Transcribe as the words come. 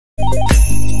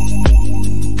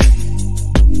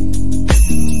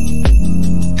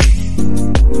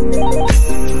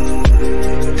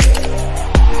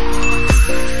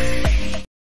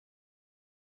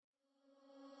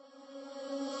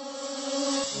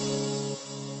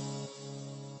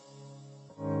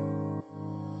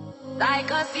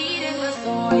like a seed in the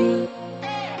soil.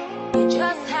 You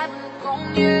just haven't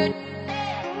grown yet.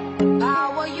 The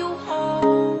power you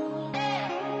hold,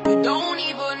 you don't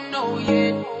even know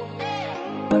yet.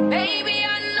 But baby,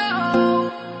 I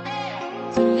know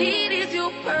to lead is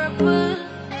your purpose.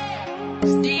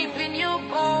 It's deep in your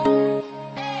bones.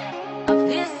 Of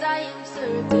this I am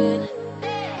certain.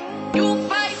 You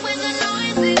fight with the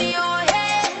noise in your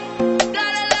head.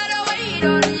 Got a lot of weight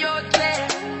on your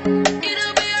chest.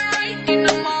 It'll be alright in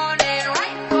the morning.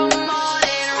 Right come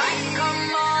morning, right come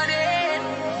morning.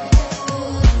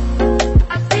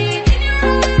 I see it in your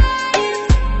eyes.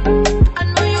 I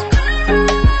know you're gonna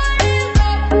rise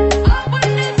up. Up when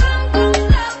the sun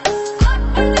comes up. Up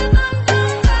when the sun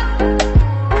comes up.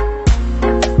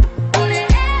 Hold your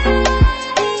head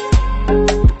high.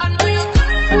 I know you're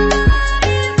gonna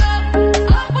rise up.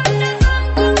 Up when the sun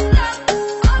comes up.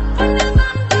 Up when the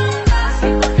sun comes up. I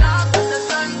see no dark when the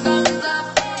sun comes up.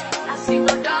 I see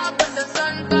no dark when the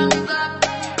sun comes up.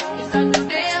 It's a new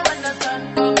day when the sun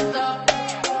comes up.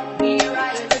 We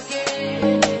rise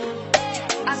again.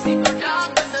 I see no dark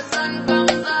when the sun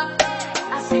comes up.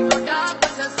 I see no dark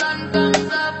when the sun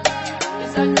comes up.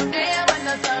 It's a new day when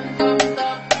the sun comes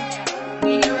up.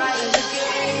 We rise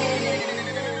again.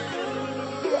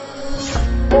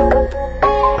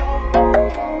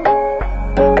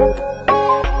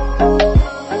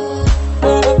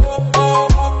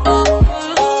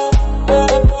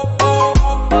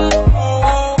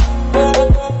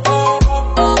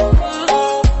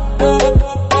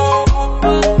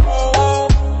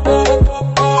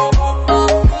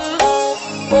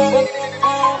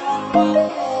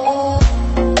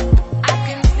 I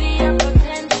can see your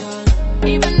potential,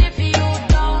 even if you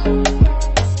don't.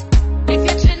 If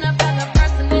you chin up at the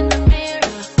person in the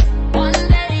mirror, one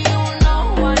day you'll know,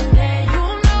 one day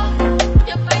you'll know.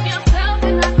 You find yourself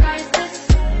in a crisis.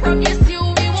 Promise you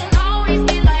we won't always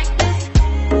be like this.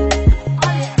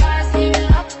 All the stars heal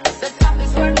up, the top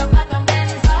is where the bottom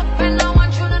ends up. And I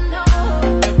want you to know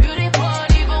you're beautiful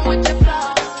even with your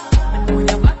flaws. And when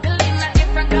you're buckling a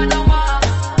different kind of wall,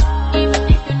 even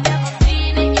if you never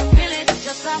seen it, you feel it.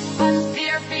 Just up and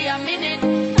stare for a minute.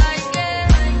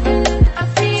 I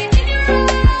see it in your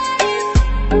eyes.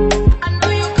 I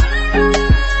know you're gonna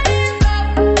rise up.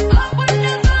 Up when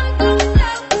the sun comes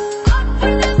up. Up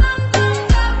when the sun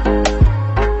comes up.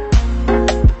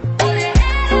 Hold your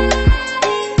head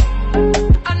high.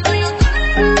 I know you're gonna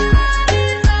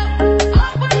rise up.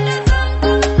 Up when the sun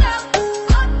comes up.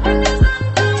 Up when the sun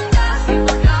comes up. I see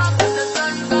no dark when the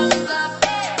sun comes up.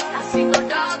 I see no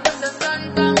dark when the sun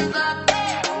comes up.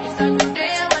 It's a new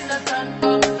day when the sun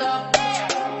comes up.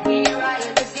 We rise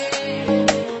again.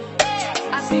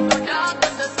 I see no dark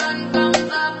when the sun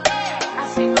comes up. I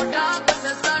see no dark when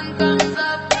the sun comes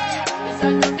up. It's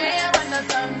a new day when the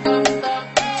sun comes up.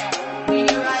 We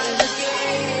rise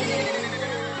again.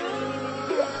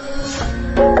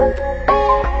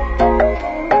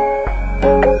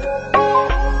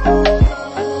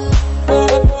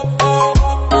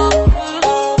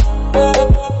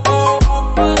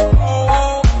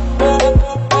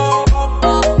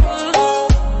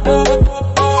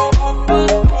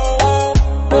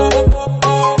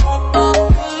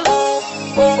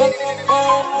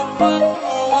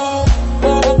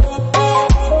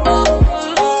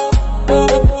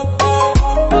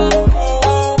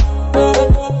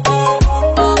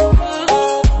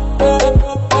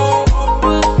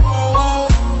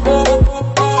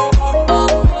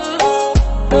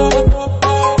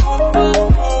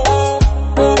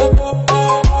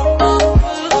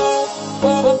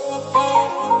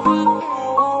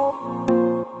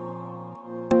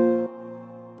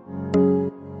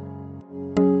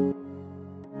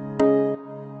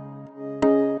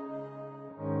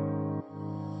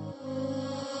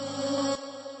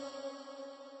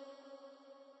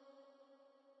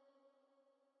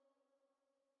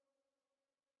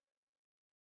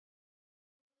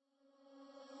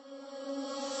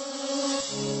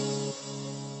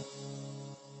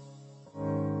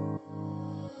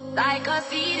 Like a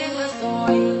seed in the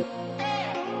soil,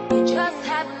 you just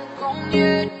haven't grown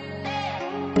yet.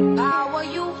 The power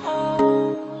you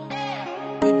hold,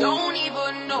 you don't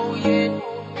even know yet.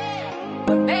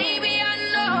 But baby, I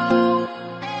know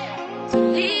to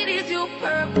lead is your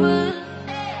purpose.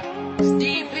 It's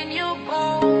deep in your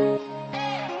bones.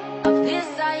 Of this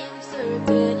I am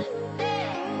certain.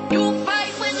 You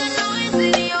fight with the noise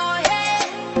in your head.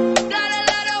 Got a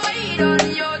lot of weight on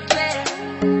your chest.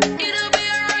 It'll be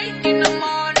alright in the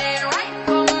morning. Right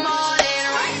come morning,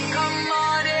 right come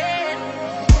morning.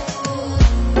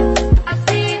 I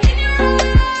see it in your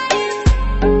eyes.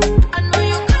 I know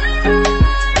you're gonna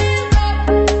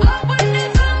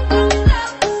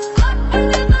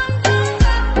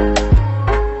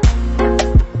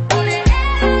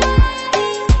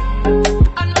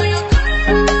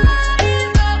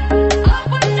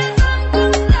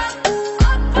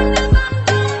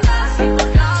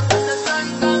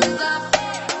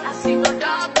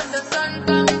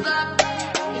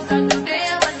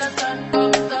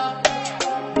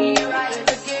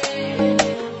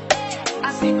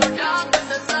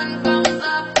sun comes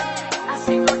up. I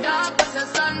see no dark when the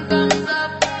sun comes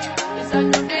up. It's a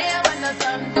new day when the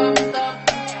sun comes up.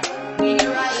 We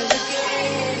rise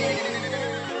again.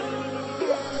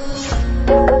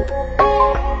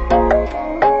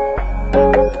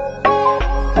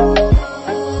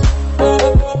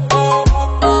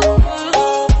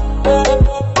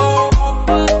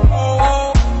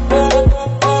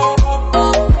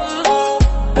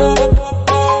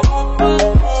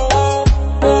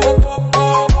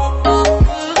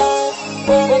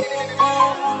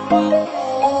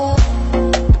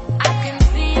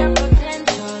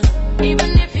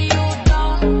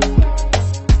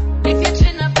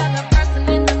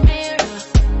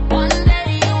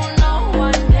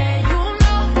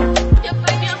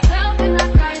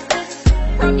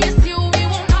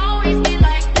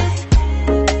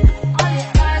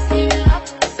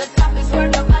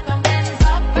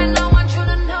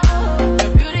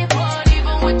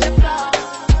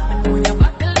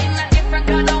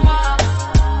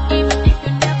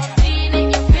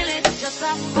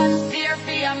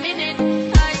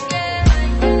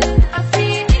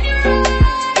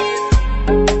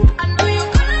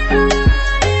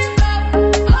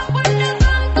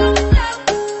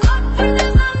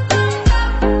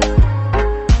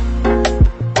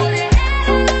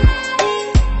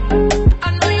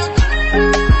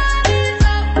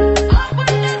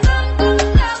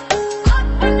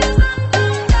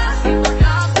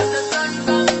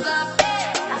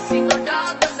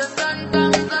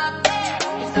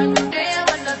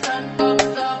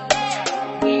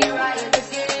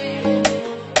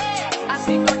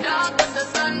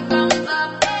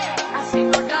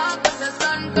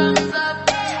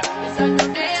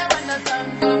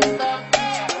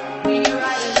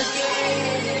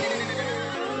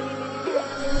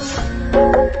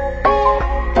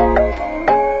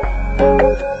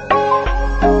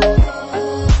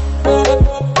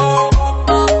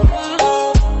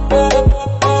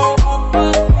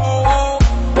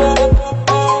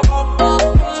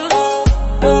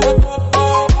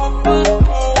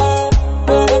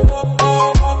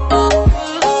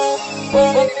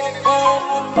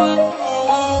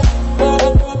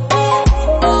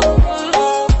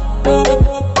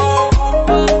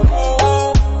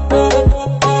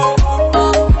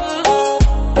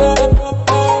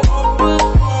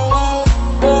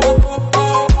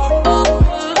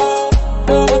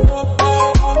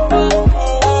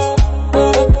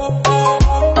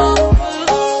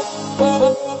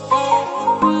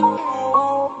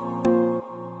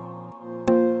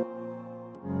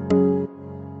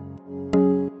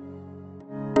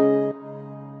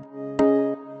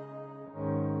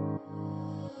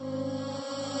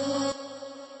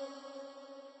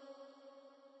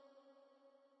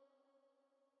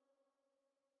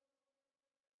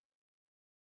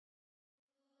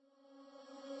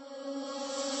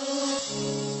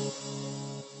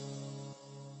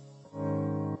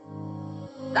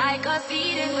 Like a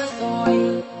seed in the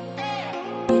soil,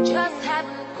 you just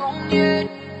haven't grown yet.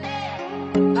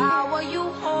 The power you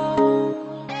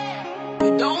hold,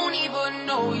 you don't even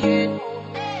know yet.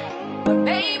 But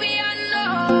baby, I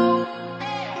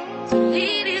know to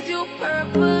lead is your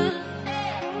purpose.